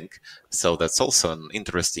on a link. So that's also an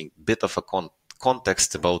interesting bit of a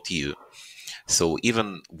context about you. So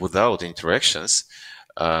even without interactions,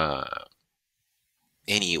 any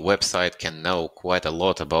website can know quite a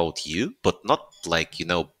lot about you, but not like,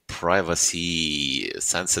 privacy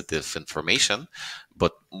sensitive information,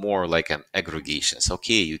 but more like an aggregation. So,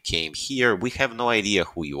 okay, you came here. We have no idea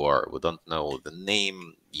who you are. We don't know the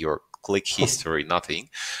name, your click history, nothing,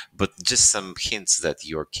 but just some hints that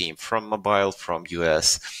you came from mobile, from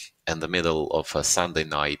US, in the middle of a Sunday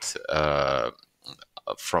night,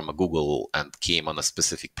 from Google and came on a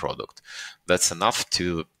specific product. That's enough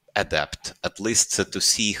to adapt, at least to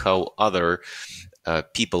see how other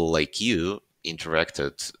people like you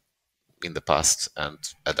interacted in the past and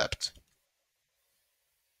adapt.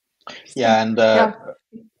 Yeah, and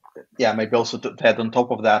maybe also to add on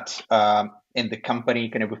top of that, in the company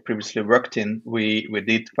kind of we've previously worked in, we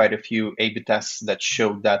did quite a few A/B tests that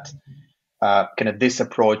showed that kind of this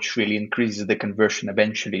approach really increases the conversion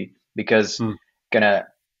eventually, because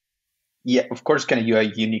of course, you're a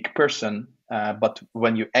unique person, but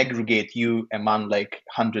when you aggregate you among like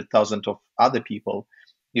 100,000 of other people,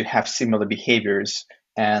 you have similar behaviors,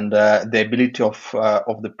 and the ability of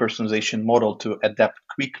the personalization model to adapt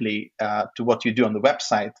quickly to what you do on the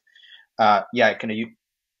website.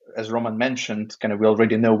 As Roman mentioned, we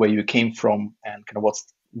already know where you came from and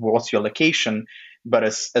what's your location. But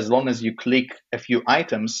as long as you click a few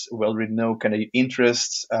items, we already know your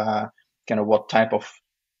interests, what type of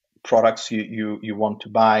products you want to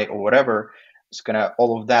buy or whatever. So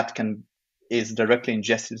all of that is directly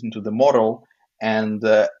ingested into the model, and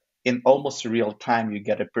in almost real time you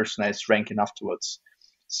get a personalized ranking afterwards.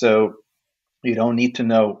 So you don't need to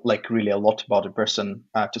know like really a lot about a person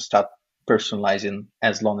to start personalizing,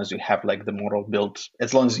 as long as you have like the model built,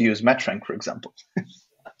 as long as you use Metarank, for example.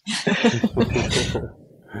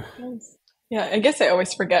 Yeah, I guess I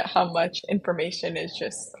always forget how much information is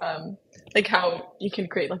just like how you can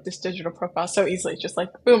create like this digital profile so easily. Just like,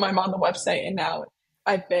 boom, I'm on the website, and now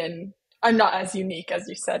I'm not as unique as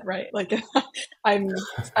you said, right? Like I'm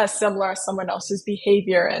as similar as someone else's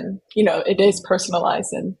behavior, and it is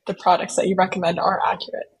personalized, and the products that you recommend are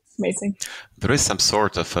accurate. Amazing. There is some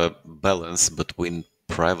sort of a balance between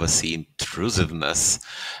privacy intrusiveness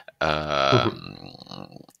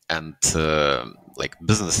and like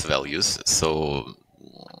business values. So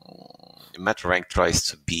Metarank tries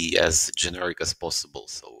to be as generic as possible.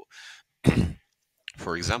 So,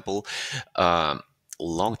 for example,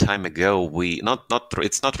 long time ago,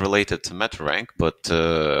 it's not related to Metarank, but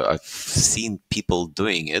I've seen people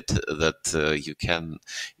doing it, that you can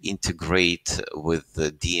integrate with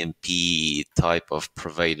the DMP type of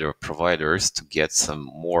providers to get some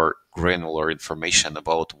more granular information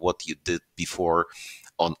about what you did before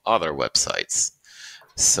on other websites.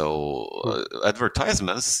 So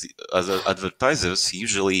advertisers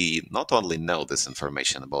usually not only know this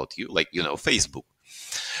information about you, like Facebook.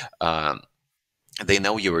 They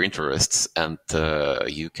know your interests, and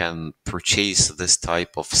you can purchase this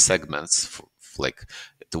type of segments, like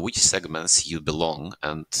to which segments you belong.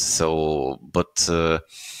 And so, but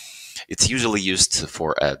it's usually used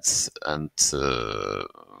for ads, and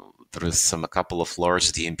there is a couple of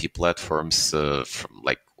large DMP platforms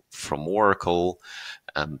from Oracle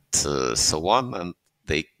and so on, and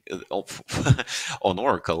they on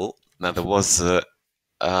Oracle. Now there was a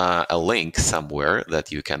link somewhere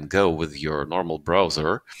that you can go with your normal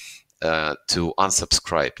browser to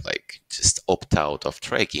unsubscribe, like just opt out of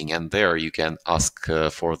tracking, and there you can ask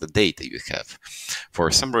for the data you have. For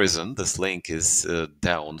some reason, this link is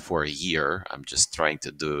down for a year. I'm just trying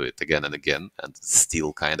to do it again and again, and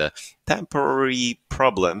still kind of temporary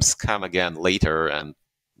problems come again later, and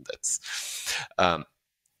that's.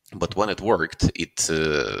 But when it worked, it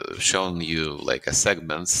shown you like a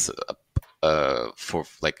segments for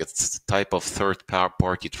like it's a type of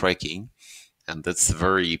third-party tracking. And that's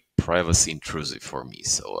very privacy intrusive for me,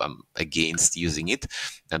 so I'm against using it.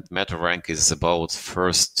 And Metarank is about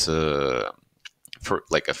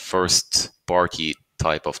like a first party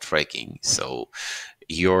type of tracking. So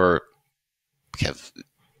you have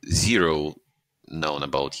zero known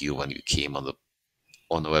about you when you came on the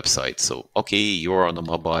website. So okay, you're on a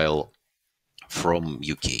mobile from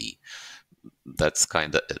UK. That's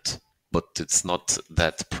kind of it. But it's not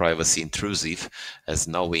that privacy intrusive as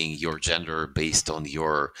knowing your gender based on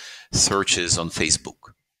your searches on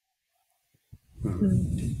Facebook.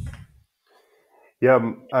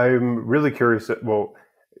 Yeah, I'm really curious. Well,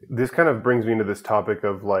 this kind of brings me into this topic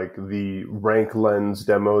of like the rank lens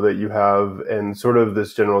demo that you have and sort of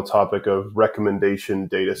this general topic of recommendation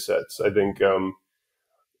data sets. I think,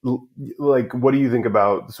 like, what do you think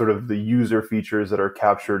about sort of the user features that are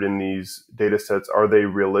captured in these data sets? Are they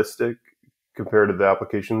realistic compared to the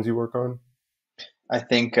applications you work on? I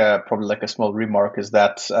think probably like a small remark is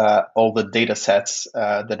that all the data sets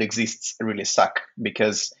that exist really suck,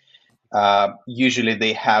 because usually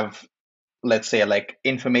they have, let's say, like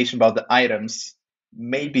information about the items,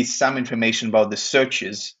 maybe some information about the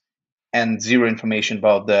searches, and zero information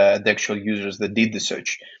about the actual users that did the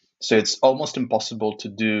search. So it's almost impossible to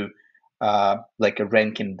do like a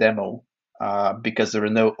ranking demo because there are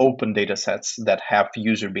no open data sets that have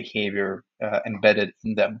user behavior embedded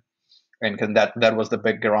in them. And that was the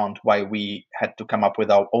background why we had to come up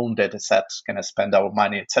with our own data sets, kind of spend our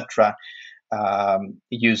money, etc.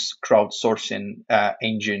 Use crowdsourcing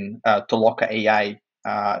engine to lock AI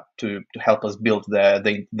to help us build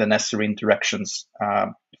the necessary interactions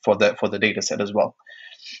for the data set as well.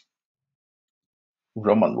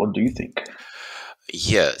 Roman, what do you think?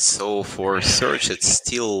 Yeah, so for search, it's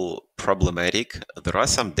still problematic. There are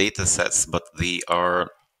some data sets, but they are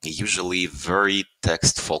usually very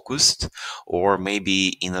text focused, or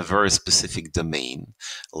maybe in a very specific domain,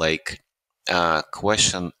 like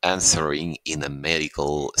question answering in a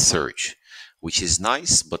medical search, which is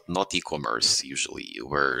nice, but not e-commerce usually,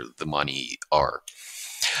 where the money are.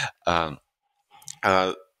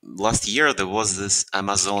 Last year, there was this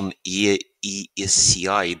Amazon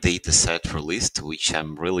ESCI dataset released, which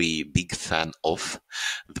I'm really big fan of.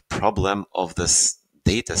 The problem of this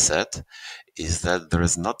dataset is that there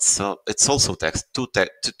is not so. It's also text,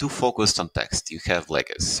 too focused on text. You have like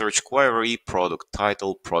a search query, product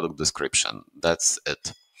title, product description. That's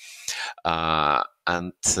it.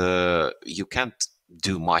 And you can't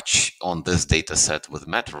do much on this data set with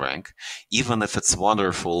Metarank, even if it's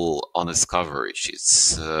wonderful on its coverage.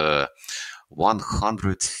 It's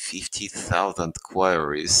 150,000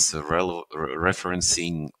 queries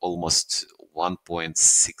referencing almost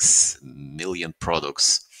 1.6 million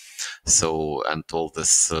products. So, and all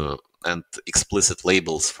this, and explicit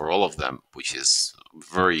labels for all of them, which is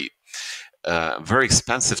very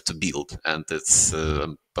expensive to build. And it's,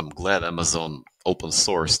 I'm glad Amazon open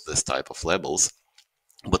sourced this type of labels.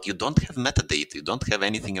 But you don't have metadata, you don't have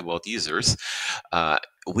anything about users.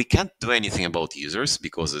 We can't do anything about users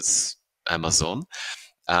because it's Amazon,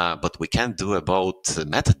 but we can do about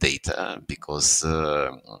metadata because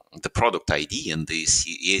the product ID in the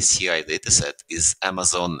ASCI dataset is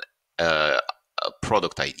Amazon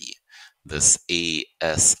product ID, this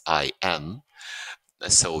ASIN,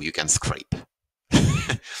 so you can scrape.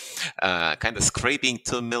 Kind of scraping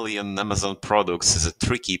 2 million Amazon products is a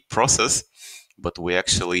tricky process, but we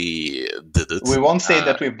actually did it. We won't say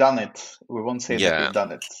that we've done it. We won't say that we've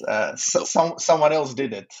done it. Someone else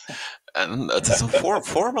did it. And so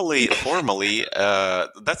formally,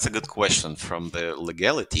 that's a good question from the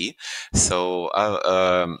legality. So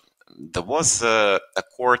there was a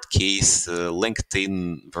court case,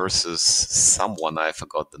 LinkedIn versus someone, I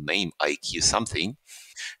forgot the name, IQ something,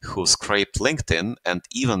 who scraped LinkedIn, and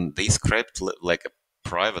even they scraped like a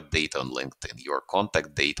private data on LinkedIn, your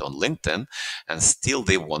contact data on LinkedIn, and still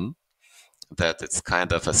they won. That it's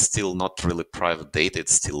kind of a still not really private data,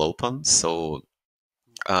 it's still open. So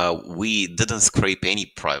we didn't scrape any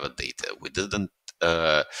private data. We didn't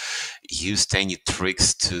use any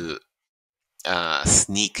tricks to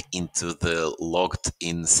sneak into the logged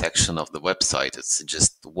in section of the website. It's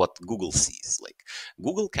just what Google sees. Like,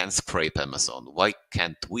 Google can scrape Amazon. Why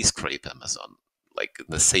can't we scrape Amazon? Like in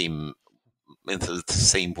the same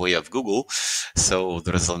way of Google. So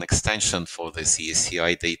there is an extension for the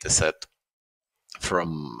CSCI dataset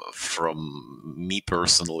from me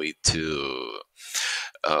personally to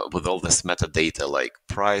with all this metadata like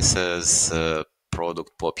prices,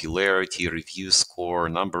 product popularity, review score,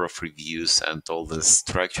 number of reviews, and all this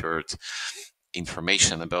structured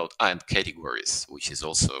information about and categories, which is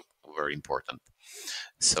also very important.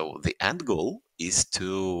 So the end goal is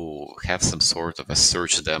to have some sort of a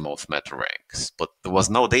search demo of Metaranks, but there was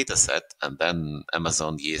no data set, and then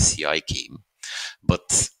Amazon ESCI came.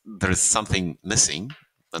 But there is something missing,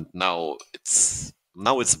 and now it's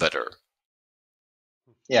better.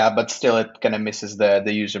 Yeah, but still it kind of misses the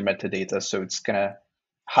user metadata, so it's kind of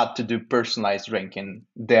hard to do personalized ranking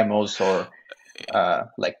demos or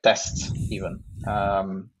like tests even.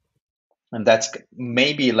 And that's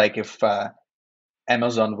maybe like if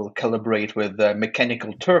Amazon will collaborate with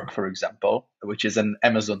Mechanical Turk, for example, which is an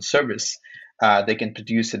Amazon service, they can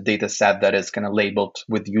produce a data set that is kind of labeled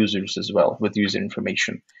with users as well, with user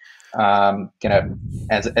information. Kind of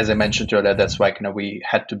as I mentioned earlier, that's why kind of we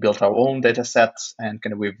had to build our own data sets, and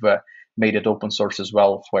kind of we've made it open source as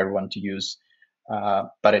well for everyone to use.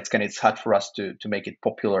 But it's hard for us to make it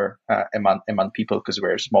popular among people because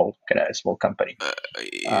we're a small company.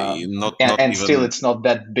 Still it's not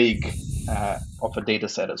that big of a data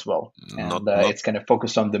set as well, and it's kind of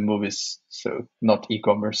focused on the movies, so not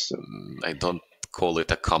e-commerce. So. I don't call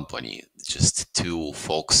it a company, just two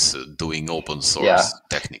folks doing open source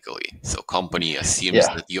technically. So company assumes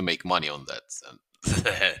that you make money on that.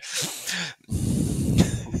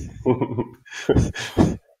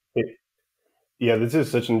 Yeah, this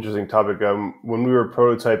is such an interesting topic. When we were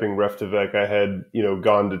prototyping Ref2Vec, I had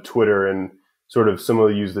gone to Twitter and sort of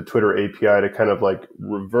similarly use the Twitter API to kind of like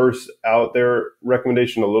reverse out their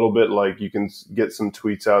recommendation a little bit. Like you can get some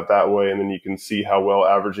tweets out that way, and then you can see how well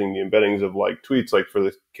averaging the embeddings of like tweets, like for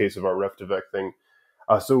the case of our Ref2Vec thing.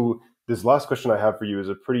 So this last question I have for you is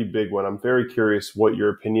a pretty big one. I'm very curious what your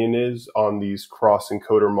opinion is on these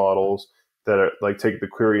cross-encoder models that are, like take the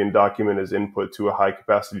query and document as input to a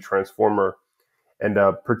high-capacity transformer. And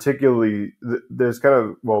particularly, there's kind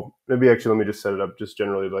of, well, maybe actually let me just set it up just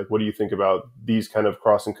generally. Like, what do you think about these kind of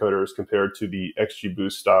cross-encoders compared to the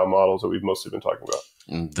XGBoost style models that we've mostly been talking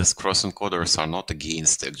about? These cross-encoders are not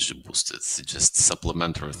against XGBoost. It's just a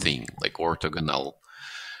supplementary thing, like orthogonal.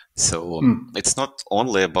 So it's not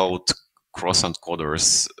only about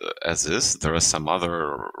cross-encoders as is. There are some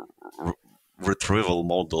other retrieval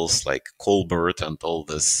models like Colbert and all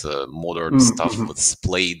this modern stuff with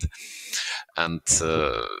Splade. And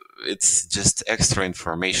it's just extra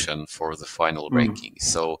information for the final ranking.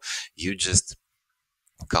 So you just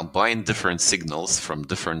combine different signals from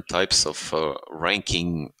different types of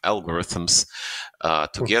ranking algorithms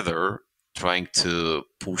together, trying to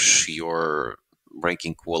push your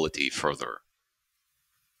ranking quality further.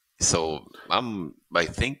 So I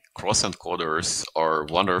think cross-encoders are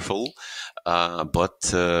wonderful,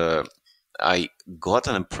 but I got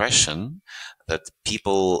an impression that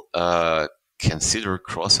people consider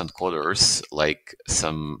cross-encoders like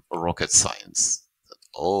some rocket science.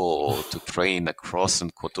 To train a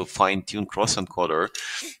to fine-tune cross-encoder,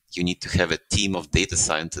 you need to have a team of data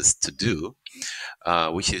scientists to do,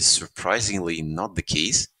 which is surprisingly not the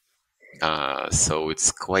case. So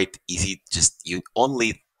it's quite easy. Just you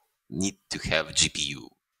only need to have GPU,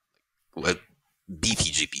 a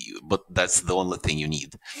beefy GPU, but that's the only thing you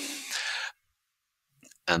need.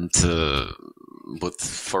 And but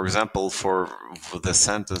for example, for the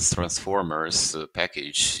sentence transformers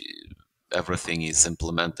package, everything is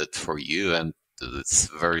implemented for you, and it's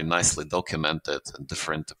very nicely documented and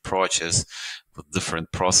different approaches with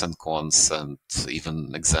different pros and cons, and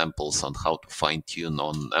even examples on how to fine tune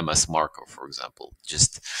on MS Markov, for example.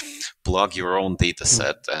 Just plug your own data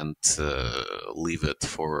set and leave it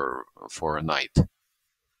for a night.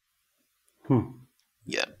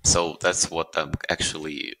 Yeah, so that's what I'm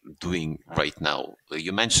actually doing right now.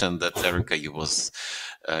 You mentioned that, Erika, you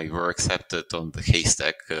were accepted on the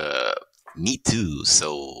Haystack. Me too.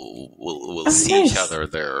 So we'll see each other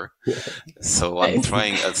there. So I'm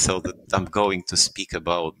trying. I'm going to speak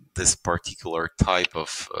about this particular type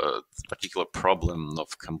of particular problem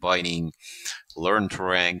of combining learn to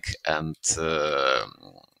rank and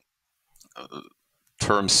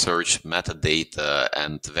term search, metadata,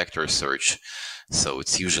 and vector search. So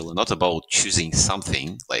it's usually not about choosing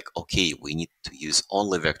something like, okay, we need to use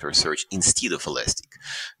only vector search instead of Elastic.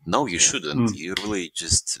 No, you shouldn't. You really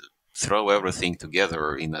just throw everything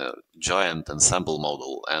together in a giant ensemble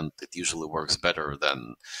model, and it usually works better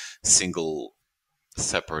than single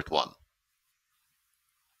separate one.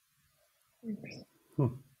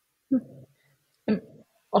 And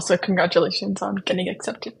also, congratulations on getting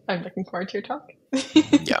accepted. I'm looking forward to your talk.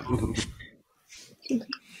 Yeah.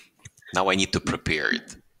 Now I need to prepare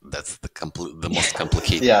it. That's the most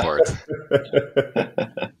complicated part.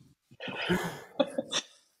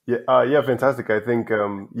 Yeah, fantastic. I think,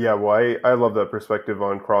 I love that perspective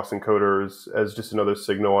on cross encoders as just another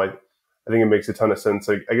signal. I think it makes a ton of sense.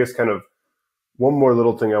 I guess kind of one more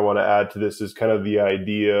little thing I want to add to this is kind of the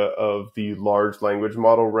idea of the large language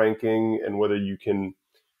model ranking and whether you can,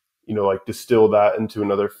 distill that into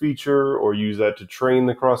another feature or use that to train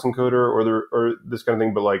the cross encoder or this kind of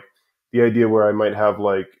thing. But like the idea where I might have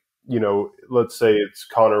let's say it's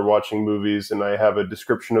Connor watching movies and I have a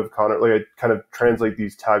description of Connor, like I kind of translate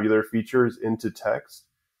these tabular features into text.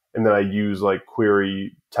 And then I use like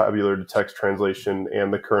query tabular to text translation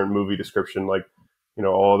and the current movie description,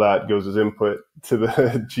 all of that goes as input to the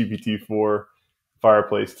GPT-4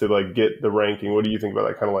 fireplace to like get the ranking. What do you think about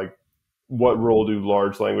that? Kind of like, what role do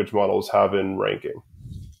large language models have in ranking?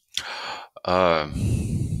 I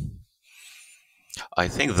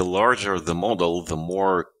think the larger the model, the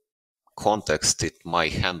more context it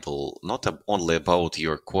might handle, not only about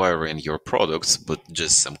your query and your products, but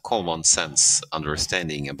just some common sense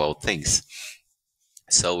understanding about things.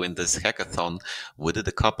 So in this hackathon, we did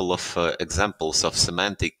a couple of examples of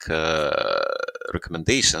semantic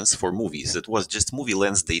recommendations for movies. It was just movie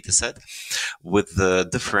lens dataset with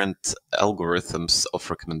different algorithms of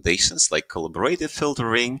recommendations like collaborative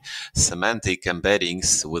filtering, semantic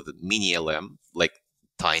embeddings with mini-LM, like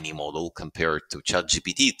tiny model compared to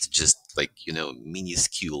ChatGPT. It's just like,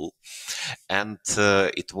 minuscule. And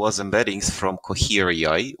it was embeddings from Cohere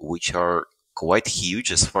AI, which are quite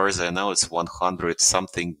huge. As far as I know, it's 100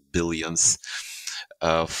 something billions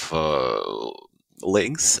of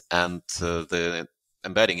links, and the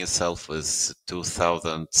embedding itself is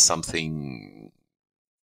 2000 something.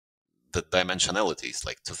 The dimensionality is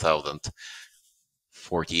like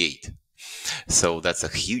 2048. So that's a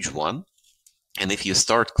huge one. And if you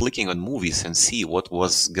start clicking on movies and see what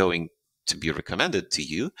was going to be recommended to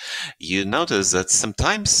you, you notice that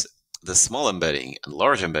sometimes the small embedding and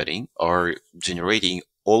large embedding are generating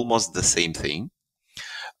almost the same thing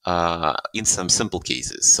in some simple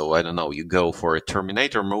cases. So I don't know, you go for a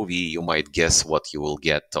Terminator movie, you might guess what you will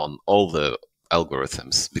get on all the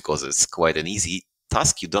algorithms because it's quite an easy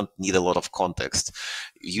task. You don't need a lot of context.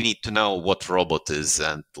 You need to know what robot is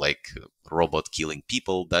and like robot killing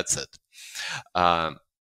people. That's it.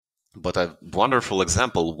 But a wonderful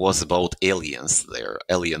example was about Aliens, their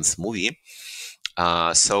Aliens movie.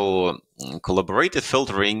 So collaborative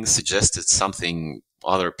filtering suggested something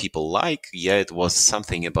other people like. Yeah, it was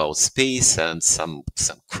something about space and some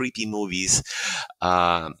creepy movies.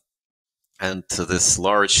 And this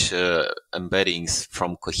large embeddings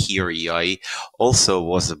from Cohere AI also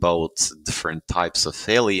was about different types of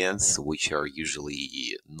aliens, which are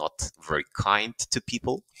usually not very kind to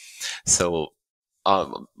people. So a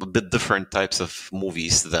bit different types of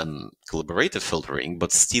movies than collaborative filtering,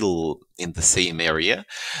 but still in the same area.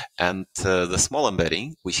 And the small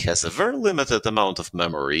embedding, which has a very limited amount of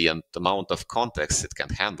memory and amount of context it can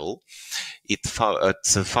handle, it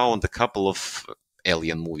found a couple of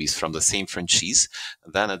alien movies from the same franchise.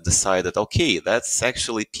 Then it decided, okay, that's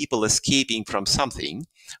actually people escaping from something.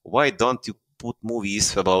 Why don't you put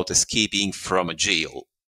movies about escaping from a jail?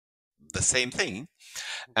 The same thing.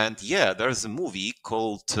 And yeah, there's a movie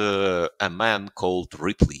called A Man Called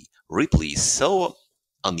Ripley. Ripley is so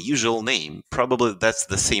unusual name. Probably that's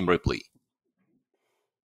the same Ripley.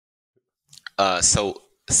 So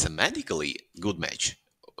semantically, good match.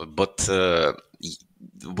 But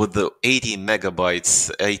with the 80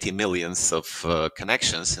 megabytes, 80 millions of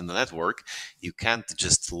connections in the network, you can't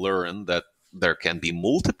just learn that there can be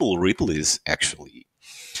multiple Ripleys, actually.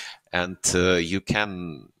 And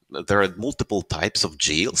there are multiple types of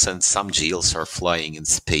jails, and some jails are flying in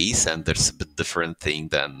space, and there's a bit different thing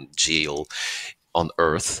than jail on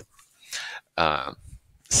Earth.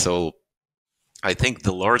 So I think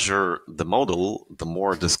the larger the model, the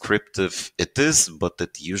more descriptive it is, but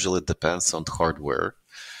it usually depends on hardware.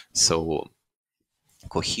 So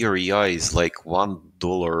Cohere AI is like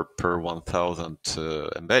 $1 per 1,000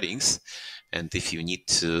 embeddings. And if you need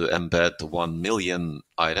to embed 1 million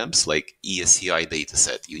items, like ESCI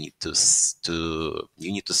dataset, you need to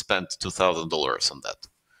spend $2,000 on that.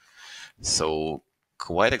 So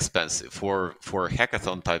quite expensive for a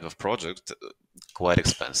hackathon type of project. Quite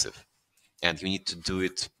expensive, and you need to do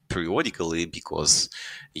it periodically because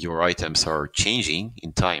your items are changing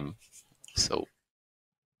in time. So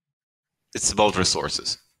it's about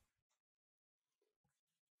resources.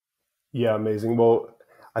 Yeah, amazing. Well,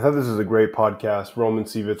 I thought this was a great podcast. Roman,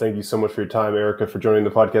 Siva, thank you so much for your time. Erika, for joining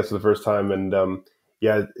the podcast for the first time. And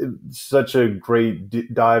yeah, it's such a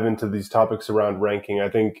great dive into these topics around ranking. I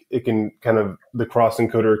think it can kind of, the cross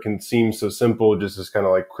encoder can seem so simple, just as kind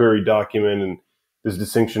of like query document, and this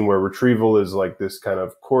distinction where retrieval is like this kind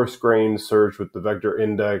of coarse grained search with the vector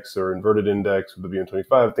index or inverted index with the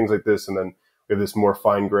VM25, things like this. And then we have this more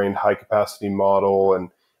fine grained high capacity model, and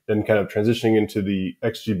then kind of transitioning into the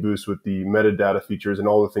XGBoost with the metadata features and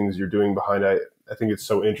all the things you're doing behind it. I think it's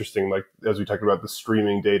so interesting, like as we talked about the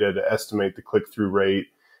streaming data to estimate the click-through rate.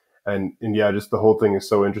 And yeah, just the whole thing is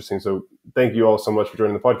so interesting. So thank you all so much for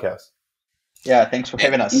joining the podcast. Yeah, thanks for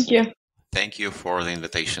having us. Thank you. Thank you for the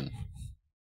invitation.